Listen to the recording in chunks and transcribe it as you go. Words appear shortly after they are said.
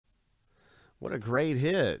What a great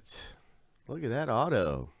hit. Look at that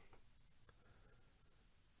auto.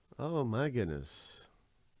 Oh my goodness.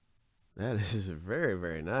 That is very,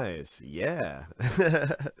 very nice. Yeah.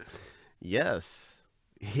 Yes.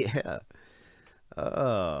 Yeah.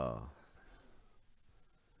 Oh.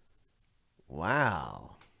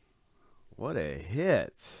 Wow. What a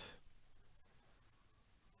hit.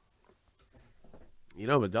 You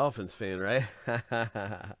know I'm a Dolphins fan, right?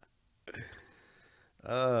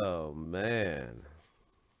 Oh man.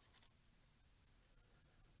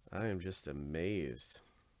 I am just amazed.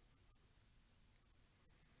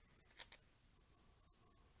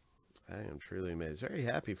 I am truly amazed. Very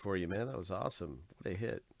happy for you, man. That was awesome. What a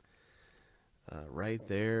hit. Right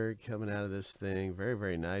there, coming out of this thing. Very,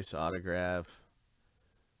 very nice autograph.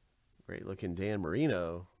 Great looking Dan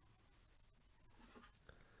Marino.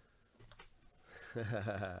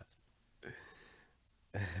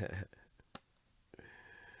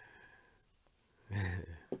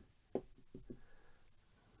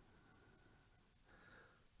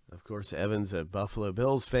 Of course, Evan's a Buffalo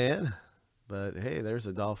Bills fan. But hey, there's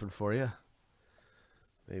a Dolphin for you.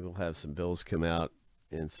 Maybe we'll have some Bills come out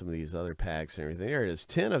in some of these other packs and everything. There it is,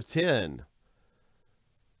 10 of 10.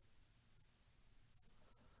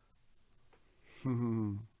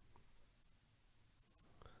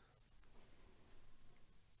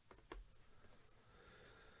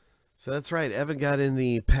 So that's right. Evan got in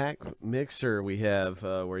the pack mixer we have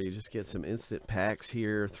where you just get some instant packs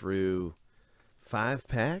here through 5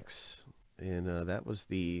 packs. And that was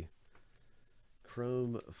the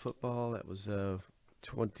Chrome football. That was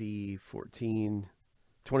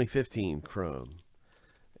 2015 Chrome.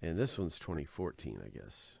 And this one's 2014, I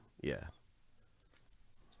guess. Yeah.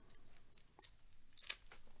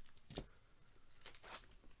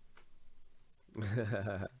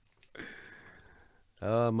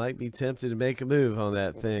 Might be tempted to make a move on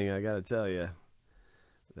that thing, I gotta tell you.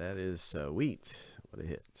 That is sweet. What a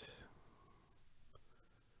hit.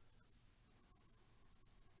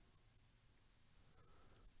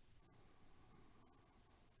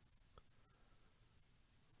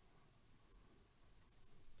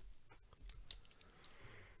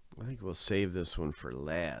 I think we'll save this one for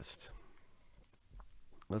last.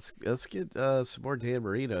 Let's get some more Dan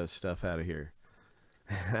Marino stuff out of here.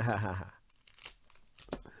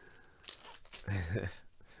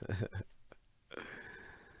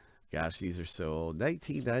 Gosh, these are so old.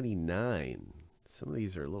 1999. Some of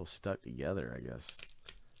these are a little stuck together, I guess.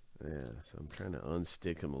 Yeah, so I'm trying to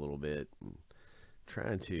unstick them a little bit and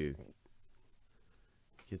trying to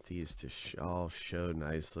get these to all show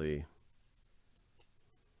nicely.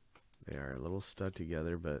 They are a little stuck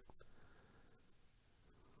together, but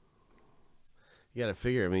you got to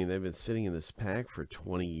figure, I mean, they've been sitting in this pack for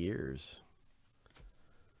 20 years.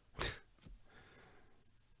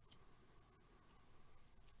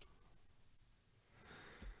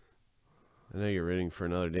 I know you're rooting for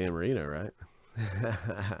another Dan Marino, right?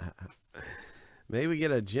 Maybe we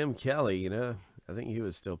get a Jim Kelly, you know. I think he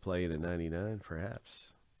was still playing in 99,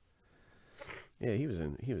 perhaps. Yeah, he was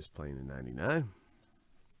playing in 99.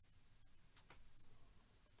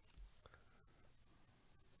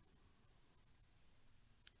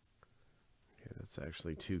 Okay, that's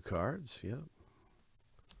actually 2 cards, yep.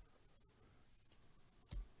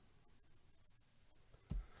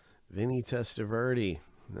 Vinny Testaverde.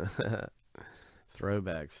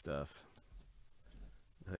 Throwback stuff.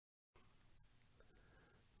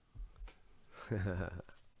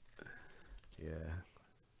 Yeah.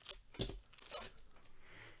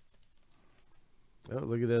 Oh,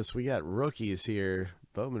 look at this. We got rookies here.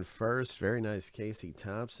 Bowman first. Very nice. Casey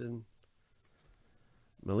Thompson.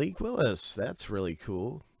 Malik Willis. That's really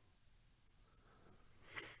cool.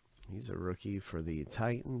 He's a rookie for the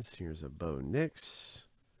Titans. Here's a Bo Nix.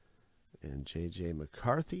 And J.J.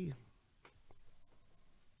 McCarthy.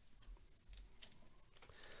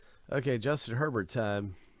 Okay, Justin Herbert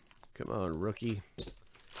time. Come on, rookie.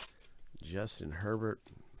 Justin Herbert.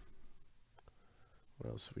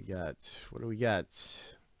 What else we got? What do we got?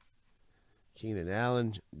 Keenan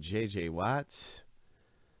Allen, J.J. Watt.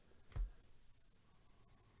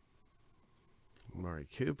 Amari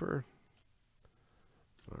Cooper.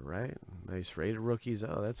 All right. Nice rated rookies.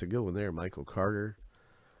 Oh, that's a good one there. Michael Carter.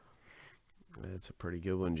 That's a pretty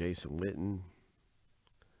good one. Jason Witten.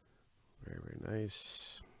 Very, very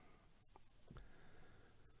nice.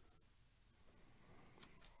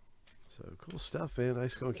 So cool stuff, man.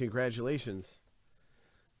 Nice going. Congratulations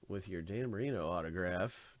with your Dan Marino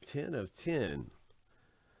autograph. 10 of 10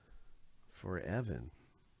 for Evan.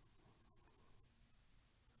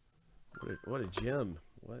 What a gem.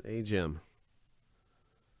 What a gem.